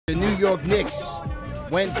The New York Knicks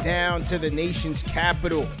went down to the nation's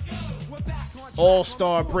capital.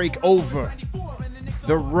 All-Star break over.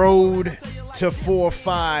 The road to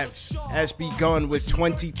 4-5 has begun with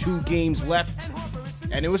 22 games left.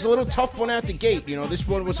 And it was a little tough one at the gate. You know, this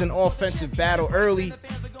one was an offensive battle early.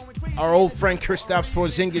 Our old friend Kristaps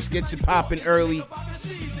Porzingis gets it popping early.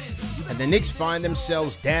 And the Knicks find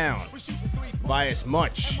themselves down by as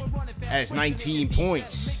much as 19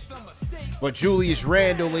 points. But Julius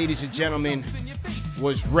Randle, ladies and gentlemen,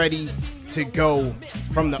 was ready to go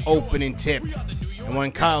from the opening tip. And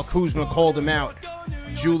when Kyle Kuzma called him out,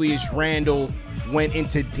 Julius Randle went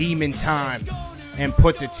into demon time and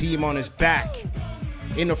put the team on his back.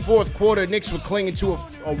 In the fourth quarter, Knicks were clinging to a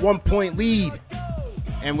 1-point lead.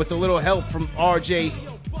 And with a little help from RJ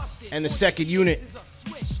and the second unit,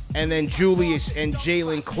 and then Julius and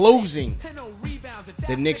Jalen closing,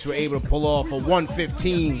 the Knicks were able to pull off a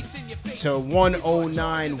 115 to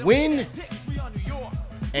 109 win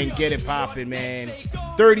and get it popping, man.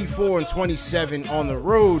 34-27 on the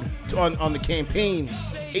road, on the campaign,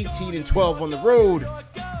 18-12 on the road,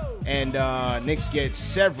 and Knicks get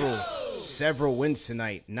several wins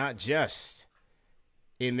tonight, not just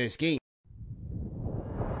in this game.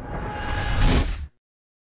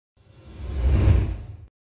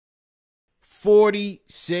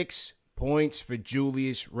 $46 points for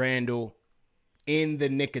Julius Randle in the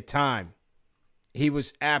nick of time. He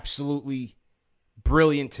was absolutely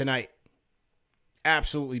brilliant tonight.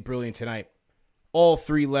 Absolutely brilliant tonight. All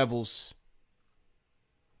three levels.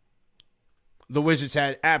 The Wizards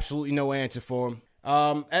had absolutely no answer for him.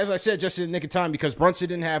 As I said, just in the nick of time, because Brunson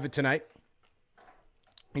didn't have it tonight.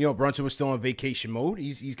 You know, Brunson was still on vacation mode.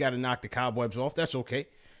 He's got to knock the cobwebs off. That's okay.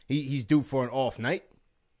 He's due for an off night.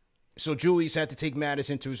 So Julius had to take matters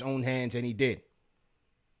into his own hands, and he did.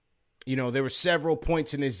 You know, there were several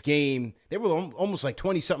points in this game. There were almost like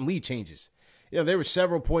 20-something lead changes. You know, there were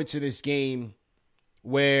several points in this game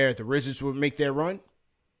where the Wizards would make their run,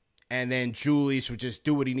 and then Julius would just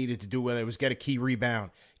do what he needed to do, whether it was get a key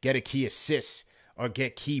rebound, get a key assist, or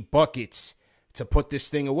get key buckets to put this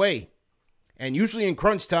thing away. And usually in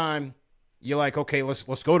crunch time, you're like, okay,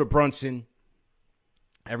 let's go to Brunson.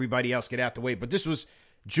 Everybody else get out the way. But this was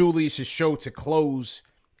Julius's show to close,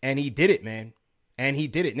 and he did it, man. And he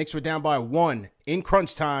did it. Knicks were down by 1 in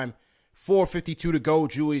crunch time, 4:52 to go.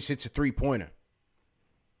 Julius hits a three-pointer.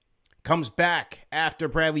 Comes back after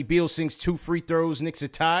Bradley Beal sinks 2 free throws. Knicks are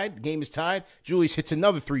tied. The game is tied. Julius hits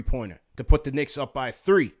another three-pointer to put the Knicks up by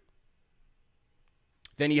 3.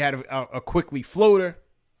 Then he had a quickly floater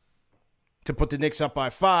to put the Knicks up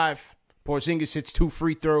by 5. Porzingis hits 2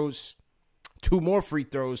 free throws. 2 more free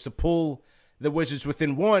throws to pull the Wizards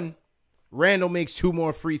within 1. Randle makes 2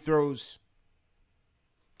 more free throws.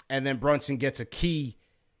 And then Brunson gets a key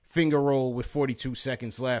finger roll with 42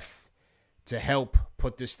 seconds left to help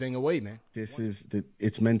put this thing away, man.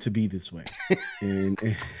 It's meant to be this way. and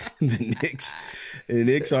the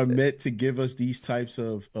Knicks are meant to give us these types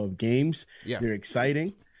of games. Yeah. They're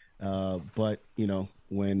exciting. But, you know,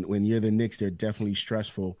 when you're the Knicks, they're definitely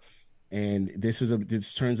stressful. And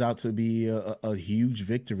this turns out to be a huge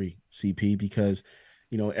victory, CP, because,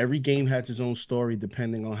 you know, every game has its own story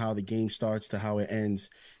depending on how the game starts to how it ends.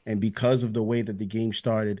 And because of the way that the game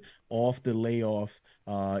started, off the layoff,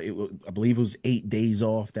 I believe it was 8 days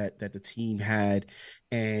off that the team had.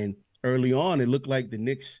 And early on, it looked like the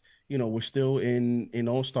Knicks, you know, were still in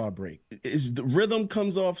All-Star break. The rhythm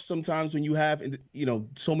comes off sometimes when you have, you know,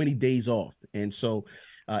 so many days off. And so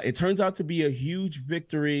it turns out to be a huge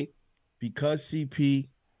victory. Because, CP,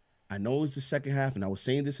 I know it's the second half, and I was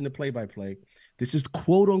saying this in the play-by-play. This is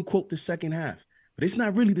quote-unquote the second half, but it's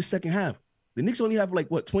not really the second half. The Knicks only have,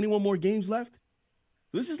 21 more games left?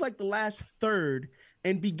 So this is like the last third,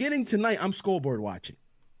 and beginning tonight, I'm scoreboard watching.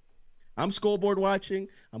 I'm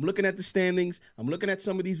looking at the standings. I'm looking at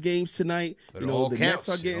some of these games tonight. But you know, the counts.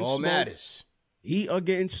 Nets are getting smoked. Matters. Heat are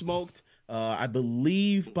getting smoked. I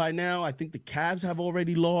believe by now, I think the Cavs have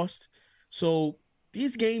already lost. So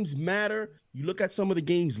these games matter. You look at some of the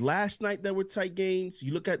games last night that were tight games.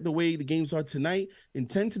 You look at the way the games are tonight.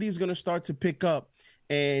 Intensity is going to start to pick up.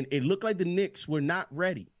 And it looked like the Knicks were not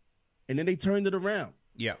ready. And then they turned it around.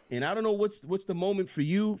 Yeah. And I don't know what's the moment for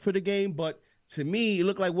you for the game, but to me, it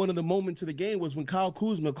looked like one of the moments of the game was when Kyle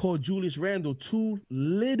Kuzma called Julius Randle too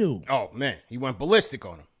little. Oh, man. He went ballistic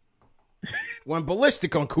on him. Went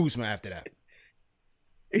ballistic on Kuzma after that.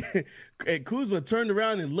 And Kuzma turned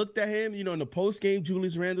around and looked at him. You know, in the post-game,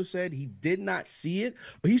 Julius Randle said he did not see it,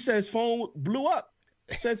 but he said his phone blew up.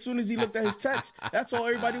 He said as soon as he looked at his text, that's all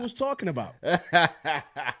everybody was talking about.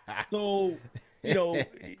 So, you know,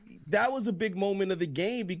 that was a big moment of the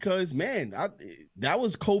game because, man, that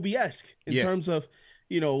was Kobe-esque in terms of,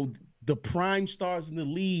 the prime stars in the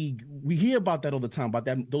league. We hear about that all the time,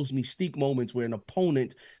 about those mystique moments where an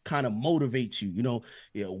opponent kind of motivates you,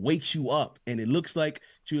 wakes you up. And it looks like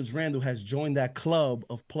Julius Randle has joined that club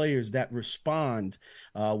of players that respond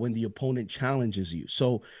when the opponent challenges you.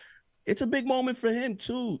 So it's a big moment for him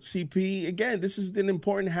too, CP. Again, this is an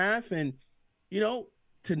important half. And,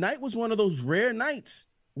 tonight was one of those rare nights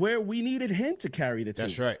where we needed him to carry the team.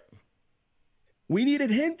 That's right. We needed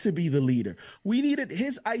him to be the leader. We needed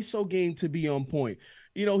his ISO game to be on point.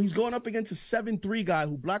 He's going up against a 7-3 guy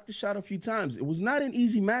who blocked the shot a few times. It was not an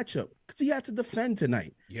easy matchup because he had to defend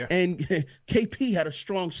tonight. Yeah. And KP had a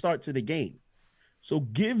strong start to the game. So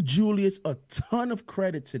give Julius a ton of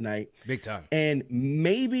credit tonight. Big time. And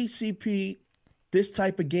maybe, CP, this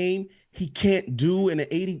type of game he can't do in an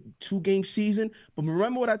 82-game season. But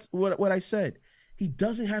remember what I said. He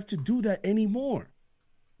doesn't have to do that anymore.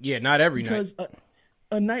 Yeah, not every night. Because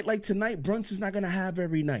a night like tonight, Brunson's not going to have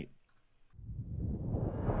every night.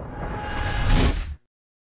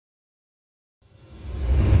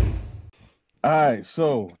 All right,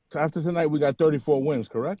 so after tonight, we got 34 wins,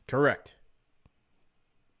 correct? Correct.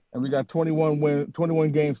 And we got 21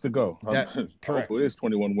 games to go. Correct. It is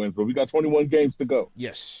 21 wins, but we got 21 games to go.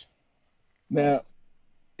 Yes. Now,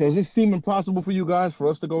 does it seem impossible for you guys for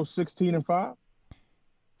us to go 16-5?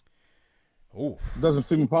 Oh, doesn't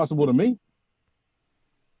seem impossible to me.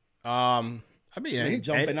 I mean, he's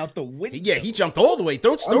jumping out the window. Yeah, he jumped all the way.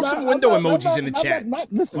 Throw some window emojis in the chat.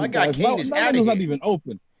 Listen, my guy Kane is out of here. Not even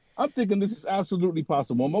open. I'm thinking this is absolutely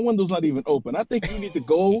possible. My window's not even open. I think you need to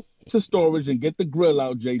go to storage and get the grill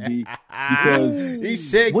out, JD, because he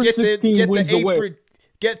said, we're "Get 16 the wins apron, away.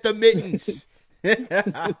 Get the mittens."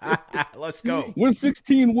 Let's go. We're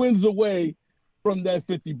 16 wins away from that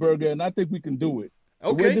 50 burger, and I think we can do it.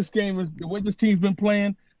 Okay. The way this team's been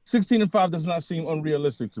playing, 16-5 does not seem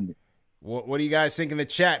unrealistic to me. What do you guys think in the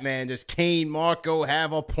chat, man? Does Kane, Marco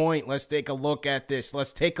have a point? Let's take a look at this.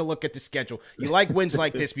 Let's take a look at the schedule. You like wins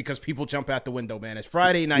like this because people jump out the window, man. It's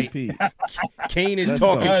Friday night. CP. Kane is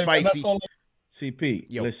talking spicy. CP,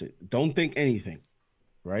 listen, don't think anything,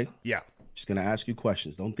 right? Yeah. Just going to ask you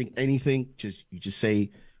questions. Don't think anything. You just say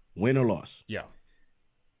win or loss. Yeah.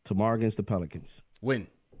 Tomorrow against the Pelicans. Win.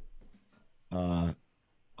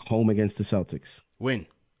 Home against the Celtics. Win.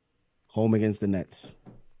 Home against the Nets.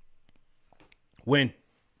 Win.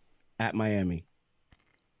 At Miami.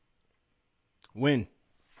 Win.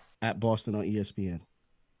 At Boston on ESPN.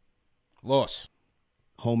 Loss.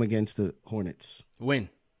 Home against the Hornets. Win.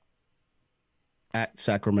 At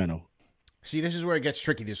Sacramento. See, this is where it gets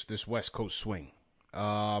tricky, this West Coast swing.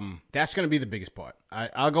 That's going to be the biggest part.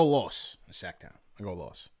 I'll go loss. Sacktown. I'll go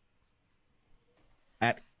loss.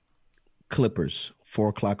 At Clippers, 4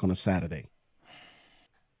 o'clock on a Saturday.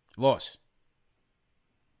 Loss.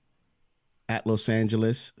 At Los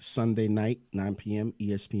Angeles, Sunday night, 9 p.m.,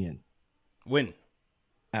 ESPN. Win.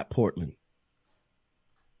 At Portland.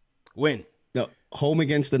 Win. No, home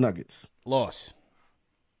against the Nuggets. Loss.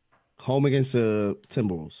 Home against the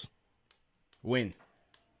Timberwolves. Win.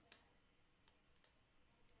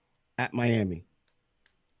 At Miami.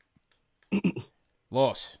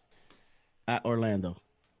 Loss. At Orlando.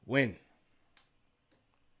 Win.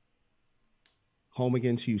 Home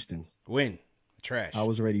against Houston. Win. Trash. I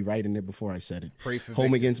was already writing it before I said it. Pray for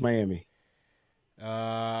home Victor. Against Miami.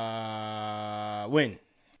 Win.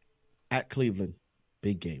 At Cleveland.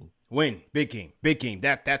 Big game. Win. Big game. Big game.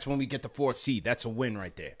 That's when we get the 4th seed. That's a win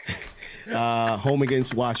right there. Home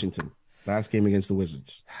against Washington. Last game against the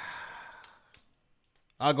Wizards.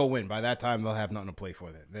 I'll go win. By that time, they'll have nothing to play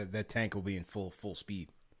for. That tank will be in full speed.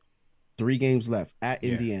 3 games left. At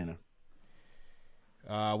Indiana.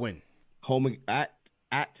 Win. Home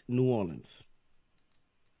at New Orleans.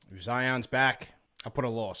 If Zion's back, I'll put a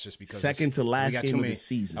loss just because. Second to last game of the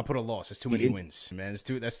season. I'll put a loss. It's too many wins, man. That's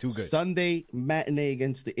too good. Sunday matinee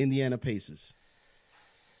against the Indiana Pacers.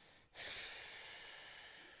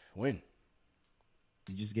 Win.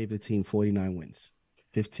 You just gave the team 49 wins.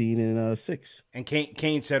 15-6. And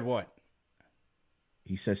Kane said what?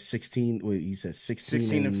 He says 16. Wait, he says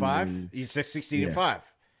 16 and 5. He says 16 and 5.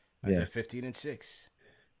 I said 15-6.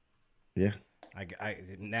 Yeah. I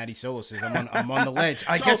Natty Solo says I'm on the ledge.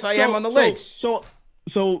 I guess I am on the ledge. So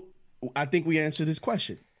I think we answered his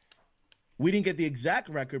question. We didn't get the exact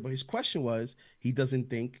record, but his question was he doesn't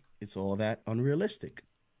think it's all that unrealistic.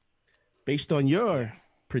 Based on your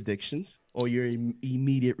predictions or your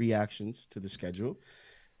immediate reactions to the schedule,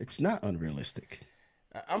 it's not unrealistic.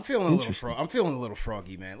 I'm feeling a little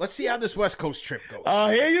froggy, man. Let's see how this West Coast trip goes.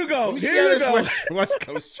 Here you go. Let me see how this West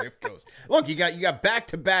Coast trip goes. Look, you got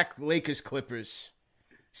back-to-back Lakers Clippers,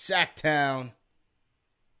 Sacktown,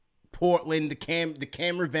 Portland. The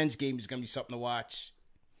Cam revenge game is gonna be something to watch.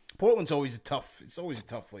 Portland's always a tough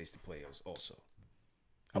place to play. Also,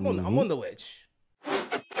 I'm on the ledge.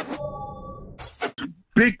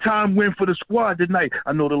 Big time win for the squad tonight.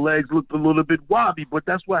 I know the legs looked a little bit wobbly, but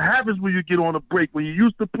that's what happens when you get on a break. When you're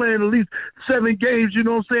used to playing at least 7 games, you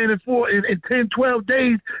know what I'm saying, in 10, 12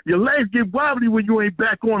 days, your legs get wobbly when you ain't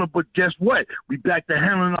back on them. But guess what? We back to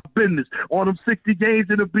handling our business. On them 60 games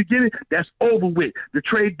in the beginning, that's over with. The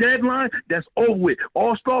trade deadline, that's over with.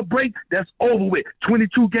 All-Star break, that's over with.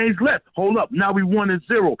 22 games left. Hold up. Now we 1-0.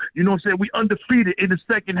 You know what I'm saying? We undefeated in the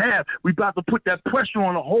second half. We about to put that pressure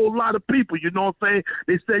on a whole lot of people. You know what I'm saying?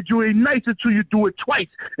 They said you ain't nice until you do it twice.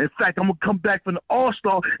 In fact, I'm going to come back from the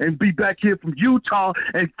All-Star and be back here from Utah.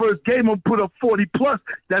 And first game, I'm going to put up 40+.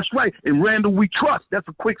 That's right. And Randle, we trust. That's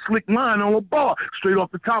a quick, slick line on a ball. Straight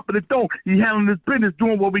off the top of the dome. He handling his business,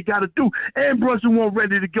 doing what we got to do. And Brunson won't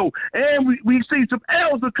ready to go. And we see some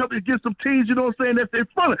L's against some teams, you know what I'm saying, that's in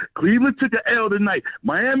front of. Cleveland took an L tonight.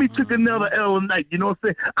 Miami took another L tonight, you know what I'm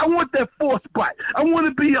saying? I want that 4th spot. I want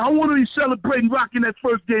to be celebrating, rocking that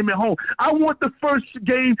first game at home. I want the first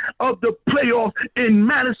game of the playoffs in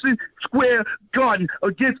Madison Square Garden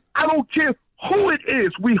against, I don't care who it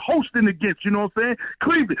is we hosting against, you know what I'm saying?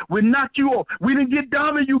 Cleveland, we'll knock you off. We didn't get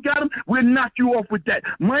Donovan, you got him, we'll knock you off with that.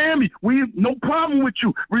 Miami, we no problem with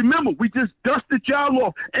you. Remember, we just dusted y'all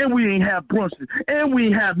off, and we ain't have Brunson, and we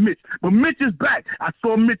ain't have Mitch. But Mitch is back. I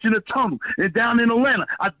saw Mitch in the tunnel, and down in Atlanta,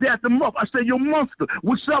 I dapped him up. I said, yo, monster,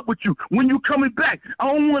 what's up with you? When you coming back? I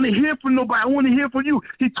don't want to hear from nobody. I want to hear from you.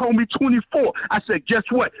 He told me 24. I said, guess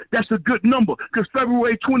what? That's a good number, because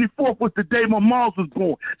February 24th was the day my mom was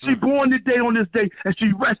born. She born the day on this day, and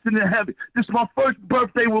she resting in heaven. This is my first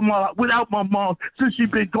birthday without my mom since she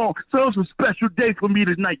been gone. So it's a special day for me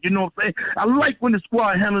tonight, you know what I'm saying? I like when the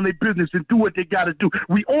squad handle their business and do what they got to do.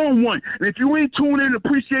 We on one. And if you ain't tuning in and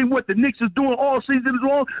appreciate what the Knicks is doing all season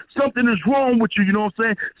long, something is wrong with you, you know what I'm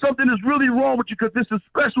saying? Something is really wrong with you, because this is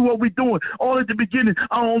special what we doing. All at the beginning,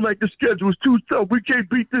 I don't like the schedule. It's too tough. We can't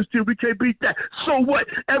beat this team. We can't beat that. So what?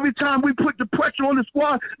 Every time we put the pressure on the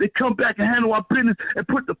squad, they come back and handle our business and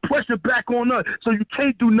put the pressure back on us. So you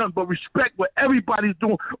can't do nothing but respect what everybody's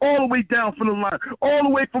doing, all the way down from the line, all the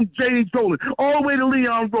way from James Dolan, all the way to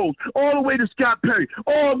Leon Rose, all the way to Scott Perry,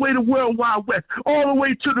 all the way to World Wide West, all the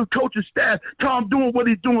way to the coaching staff. Tom doing what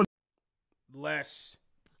he's doing. Let's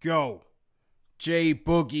go. Jay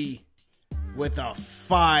Boogie with a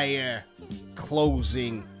fire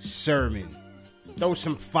closing sermon. Throw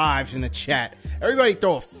some 5s in the chat. Everybody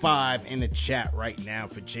throw a 5 in the chat right now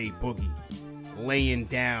for Jay Boogie laying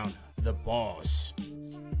down the bars.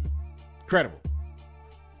 Incredible.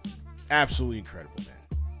 Absolutely incredible,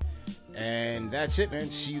 man. And that's it, man.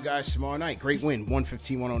 See you guys tomorrow night. Great win.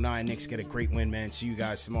 115-109. Knicks get a great win, man. See you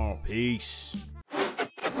guys tomorrow. Peace.